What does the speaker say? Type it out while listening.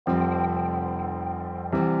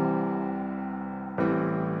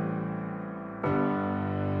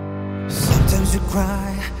Sometimes you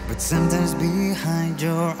cry, but sometimes behind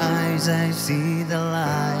your eyes I see the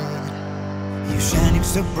light. You're shining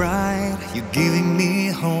so bright, you're giving me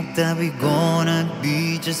hope that we're gonna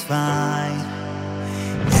be just fine.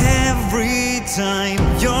 Every time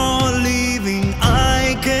you're leaving,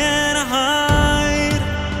 I can't hide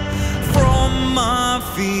from my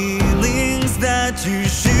feelings that you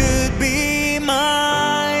should be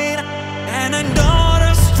mine. And I know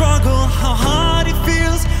the struggle, how hard it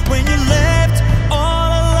feels when you're left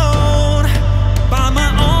all alone. But my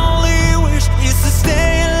only wish is to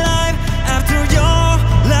stay alive after your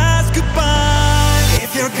last goodbye.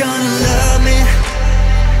 If you're gonna love me,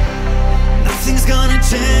 nothing's gonna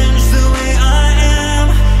change the way I am.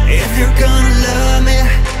 If you're gonna love me,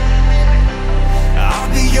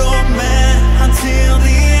 I'll be your man until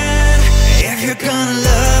the end. If you're gonna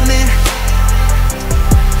love me,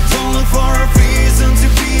 don't look for a reason to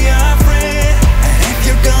be afraid. And if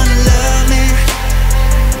you're gonna love me,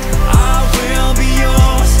 I will be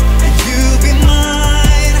yours and you'll be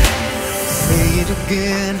mine. Say it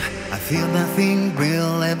again, I feel nothing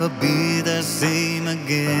will ever be the same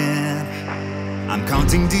again. I'm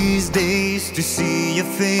counting these days to see your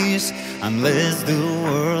face, unless the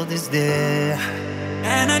world is there.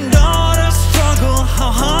 And I know the struggle,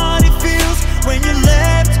 how hard it feels when you're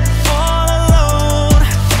left all alone.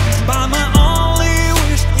 But my only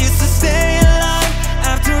wish is to stay alive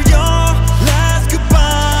after your last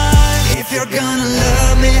goodbye. If you're gonna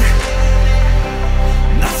love me,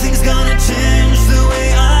 nothing's gonna change the way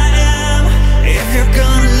I am. If you're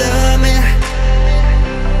gonna love me,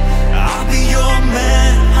 I'll be your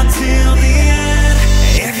man until the end.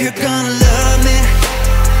 If you're gonna love me,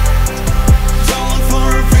 don't look for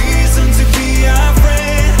a reason to be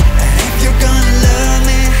afraid. And if you're gonna love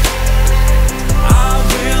me, I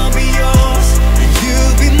will be yours and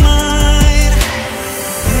you'll be mine.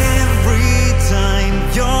 Every time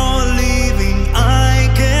you're leaving, I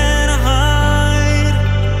can't hide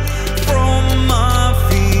from my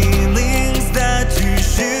feelings that you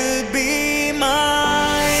should be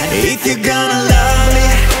mine. And if you're gonna